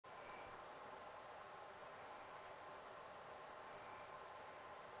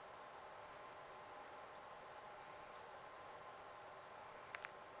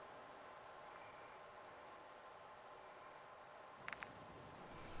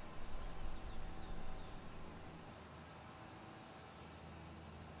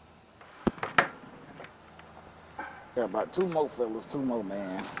Got about two more fellas, two more,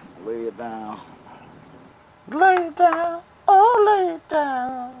 man. Lay it down. Lay it down, oh lay it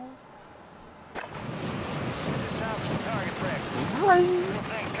down. Lay.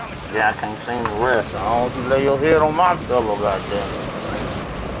 Yeah, I can't sing the rest. I don't want you to lay your head on my pillow, goddamn.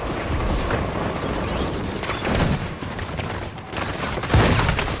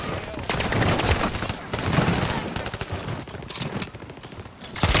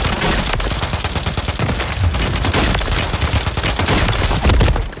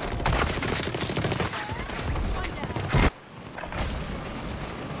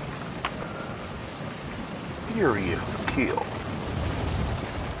 Furious kill.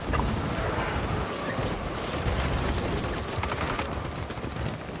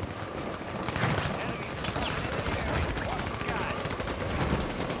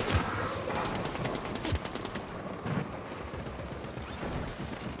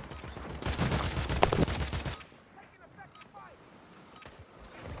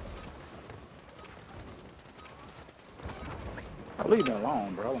 Leave me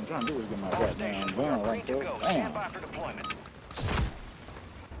alone, bro. All I'm trying to do is get my goddamn gun right there. Damn.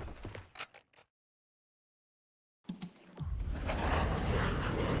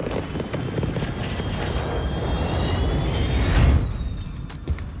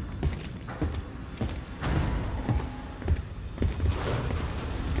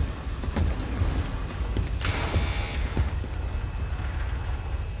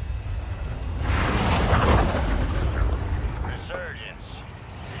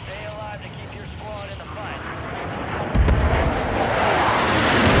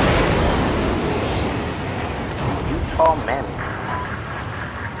 Utah man.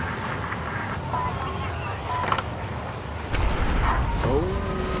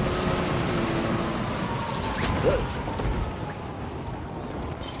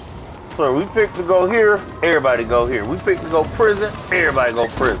 So we pick to go here, everybody go here. We pick to go prison, everybody go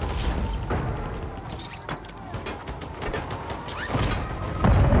prison.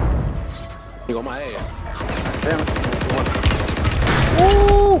 You got my ass. Damn it.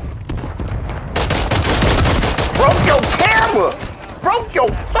 Woo! Broke your camera! Broke your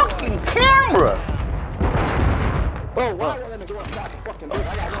fucking camera! Bro, why you let me go outside the fucking bitch?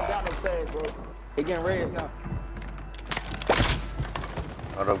 I gotta run down those stairs, bro. They getting red now.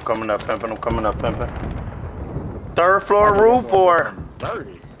 Oh, I'm coming up, pimping. I'm coming up, pimping. Third floor roof or...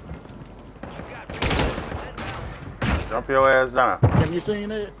 Dirty. Jump your ass down. Have you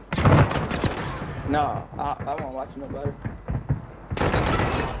seen it? No, I won't watch nobody.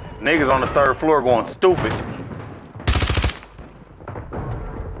 Niggas on the third floor going stupid.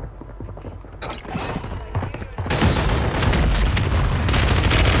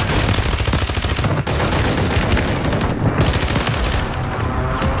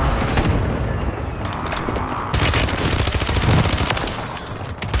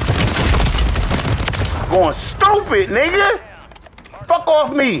 Going stupid, nigga! Fuck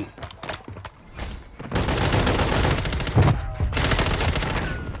off me!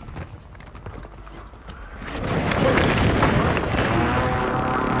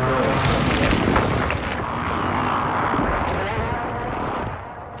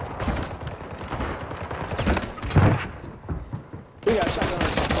 We got a shotgun on the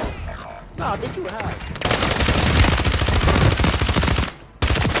phone. Nah, bitch, you were high.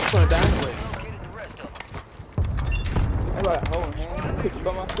 Going down this way. Everybody holding hands. Put you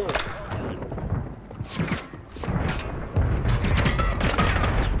by my foot.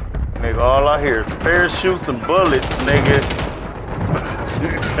 Nigga, all I hear is parachutes and bullets, nigga.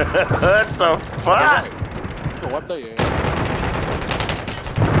 What the fuck? Oh, what the yeah?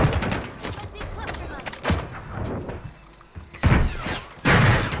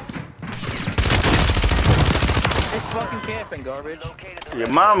 It's fucking camping, garbage. Your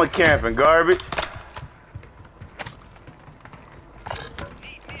mama camping, garbage.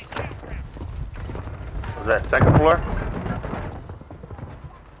 Was that second floor?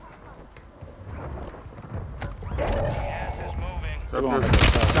 They're going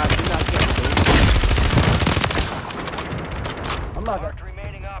I'm not gonna...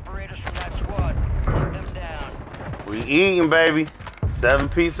 remaining operators from that squad. Take them down. We eating, baby.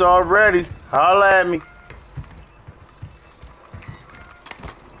 7-piece already. Holla at me.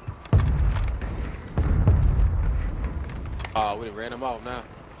 Oh, we done ran them off now.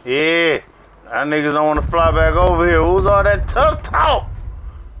 Yeah. That niggas don't want to fly back over here. Who's all that tough talk?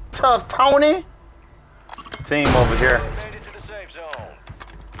 Tough Tony? Team over here. Made it to the safe zone.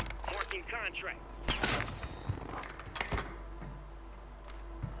 Working contract.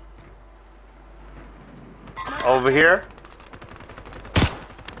 Over here.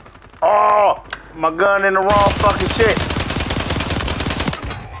 Oh! My gun in the wrong fucking shit.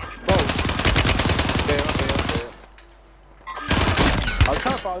 Damn. I was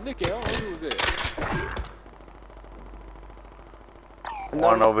trying to follow Nicky. I don't know who was there.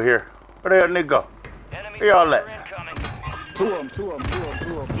 One over here. Where the hell nigga go? Enemy Where y'all soldier at? incoming. Two of them.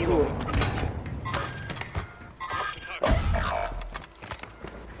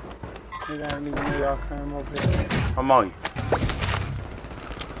 Nigga, I didn't even know y'all came over here. I'm on you.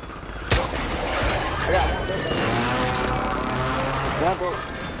 One broke.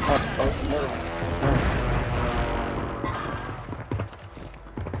 Another one.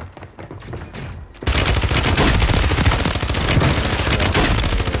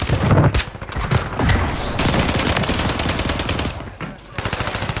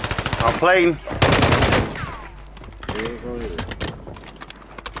 I'm playing. Yeah, go ahead.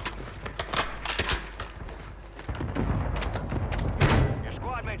 Your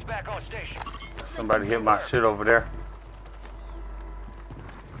squad mate's back on station. Somebody hit my shit over there.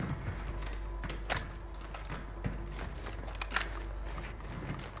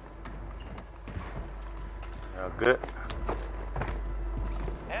 Yeah, good.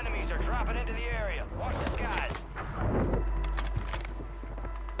 Enemies are dropping into the area. Watch the skies.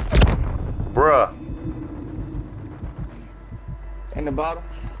 Bruh. In the bottom.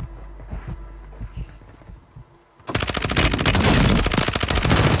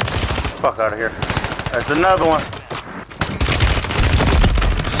 Fuck out of here. That's another one.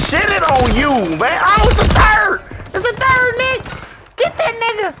 Shit it on you, man. Oh, it's a third. It's a third, Nick. Get that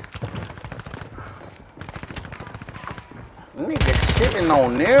nigga. Nigga shitting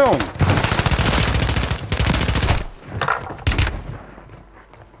on them.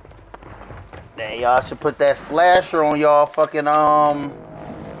 Damn, y'all should put that slasher on y'all fucking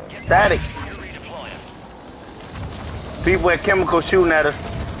static. You're redeploying. People at Chemical shooting at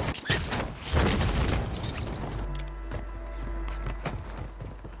us.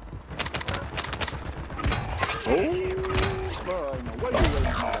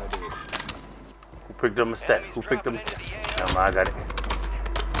 Who picked up a stack? Who picked up a stack? Never mind, I got it.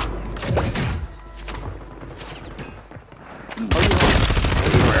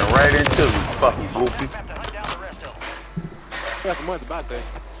 He ran right into me, fucking goofy. Have to hunt down the rest of them. I got some money to buy thing.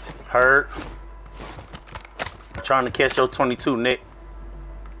 Heard. Trying to catch your 22, Nick.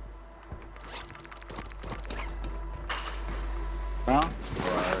 Huh?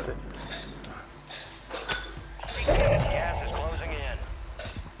 Gas is closing in.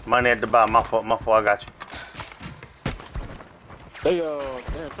 Money at the bottom. My fault, I got you. They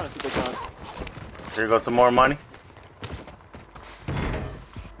damn, trying to see their guns. Here goes some more money.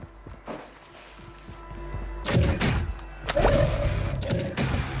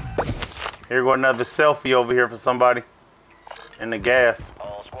 Here go another selfie over here for somebody. In the gas.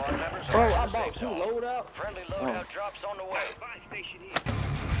 All squad members Bro, are in I the bought safe two zone. loadout. Friendly loadout drops on the way. Buy station here.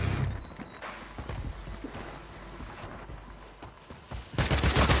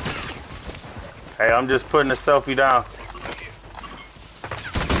 Hey, I'm just putting the selfie down.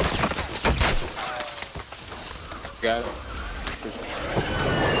 Got it.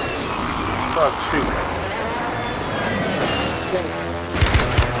 Fuck, shoot.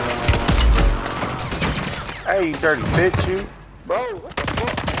 Hey, you dirty bitch, you. Bro, what the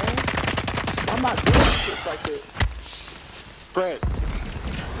fuck, man? I'm not doing shit like this. Fred.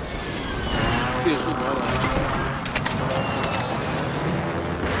 See, shoot, man.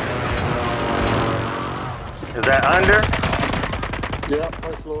 Is that under? Yeah,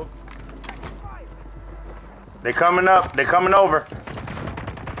 first floor. They coming up. They coming over.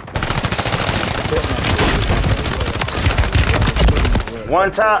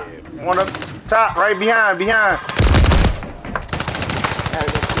 One top. One up top. Right behind. Had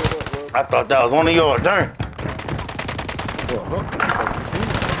to go fill up, bro. I thought that was one of yours. Darn.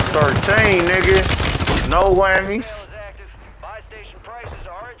 13, nigga. No whammies. Sale is active. Buy station prices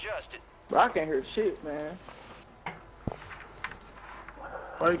are adjusted. Bro, I can't hear shit, man.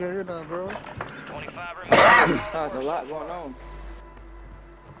 Why you can't hear that, bro? 25 remaining. There's a lot going on.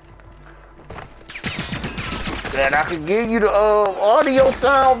 And I can give you the audio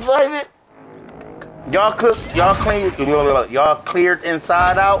sounds of it. Y'all cleared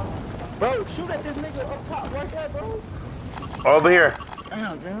inside out. Bro, shoot at this nigga up top right there, bro. Over here.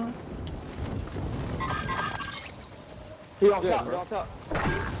 Damn, Jim. He on Yeah, top, bro. he on top.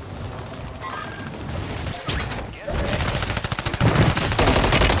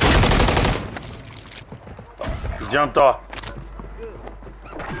 He jumped off.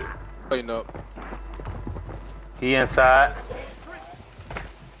 Waiting up. He inside.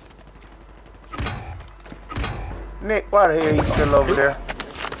 Nick, why the hell you still over there?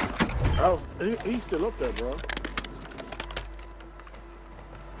 Oh, he's still up there, bro.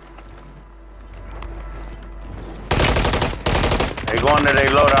 They going to their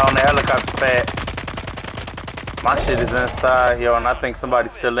loadout on the helicopter pad. My shit is inside, yo, and I think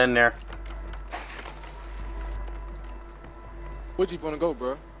somebody's still in there. Where'd you wanna go,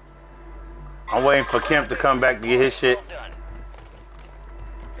 bro? I'm waiting for Kemp to come back to get his shit.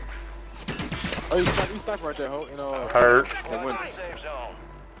 Oh, you stop right there, ho. You know, Heard.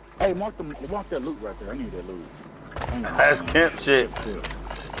 Hey, mark that loot right there. I need that loot. That's Kemp shit.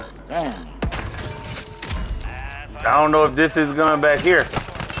 Damn. I don't know if this is going back here.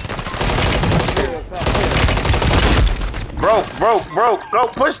 Broke. Go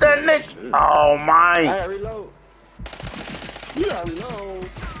push that Nick. Oh my. I reload. You gotta reload.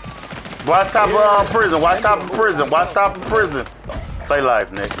 Watch top of prison. Watch top of prison. Watch top of prison. Play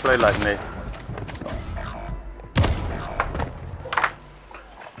life, Nick. Play life, Nick.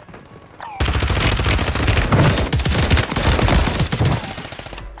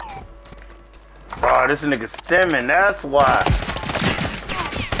 Oh, this nigga stemming. That's why.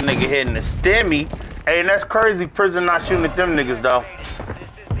 This nigga hitting the stemmy. Hey, and that's crazy. Prison not shooting at them niggas though. This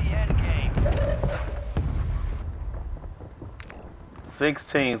is the end game.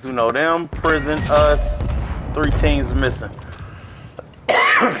 6 teams, you know them, prison, us, 3 teams missing.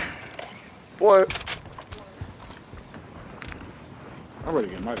 What? I'm ready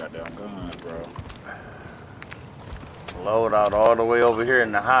to get my goddamn guns, bro. Load out all the way over here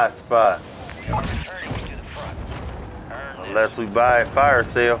in the hot spot. Turning to the front. Earn Unless we buy a fire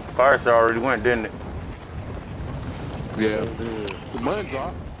sale. Fire sale already went, didn't it? yeah. The money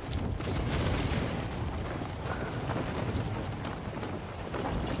dropped.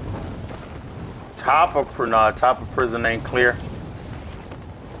 Top of prison ain't clear.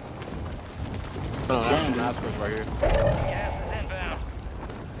 No, that's nice place right here. gas is inbound.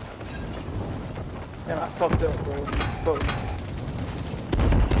 Damn, I fucked up, bro. Fuck.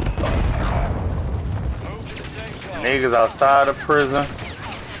 Move to the safe zone. Niggas outside of prison.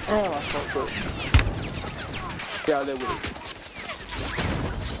 Damn, I fucked up. Yeah, I live with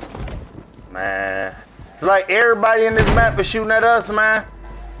it. Man. It's like everybody in this map is shooting at us, man.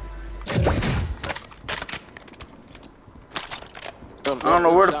 I don't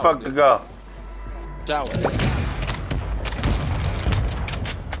know where the fuck to go. Shower.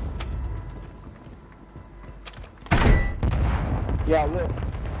 Yeah, I live.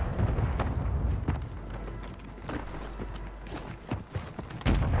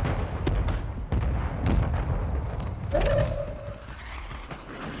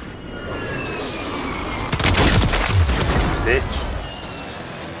 Bitch.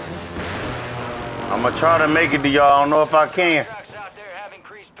 I'ma try to make it to y'all. I don't know if I can. Trucks out there have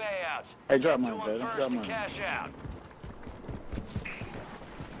increased payouts. Hey, drop money, Doing Jada. first Drop to money. cash out.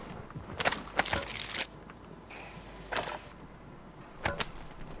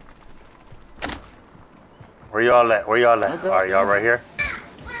 Where y'all at? Where y'all at? Okay. Alright, y'all right here.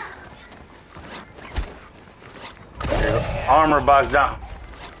 Armor box down.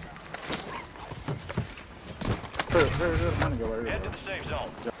 Here's money go right Head here, to the safe zone.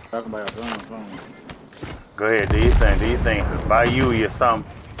 bro. Talking about your guns, phone. Go ahead, do your thing, do your thing. Buy you or something.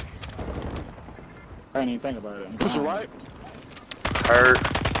 I didn't even think about it. I'm Push it fine. right. Heard.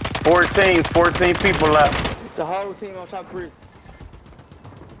 14 people left. It's the whole team on top of prison.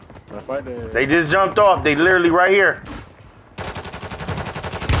 If I did, They just jumped off. They literally right here.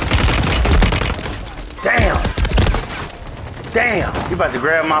 Damn. Damn. You about to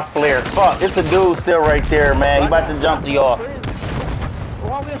grab my flare. Fuck. It's a dude still right there, man. He about to jump to y'all. Prison.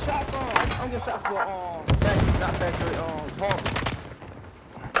 Well, I'm getting shot from. I'm getting shot for factory, not factory, Target.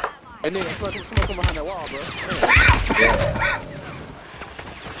 And then somebody come behind that wall, bro.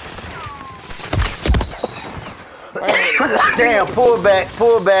 Damn. Pull back.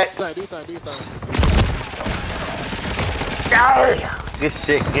 Pull back. Do your thing. Get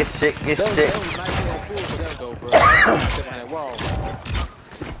shit. Get shit. Get That shit. was nice and cool for them though, bro. Behind that wall.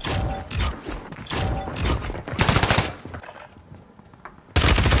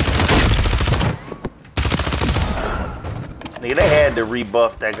 Nigga, they had to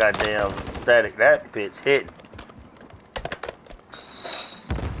rebuff that goddamn static. That bitch hit.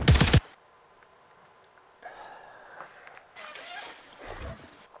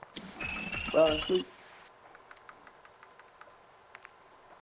 Sleep.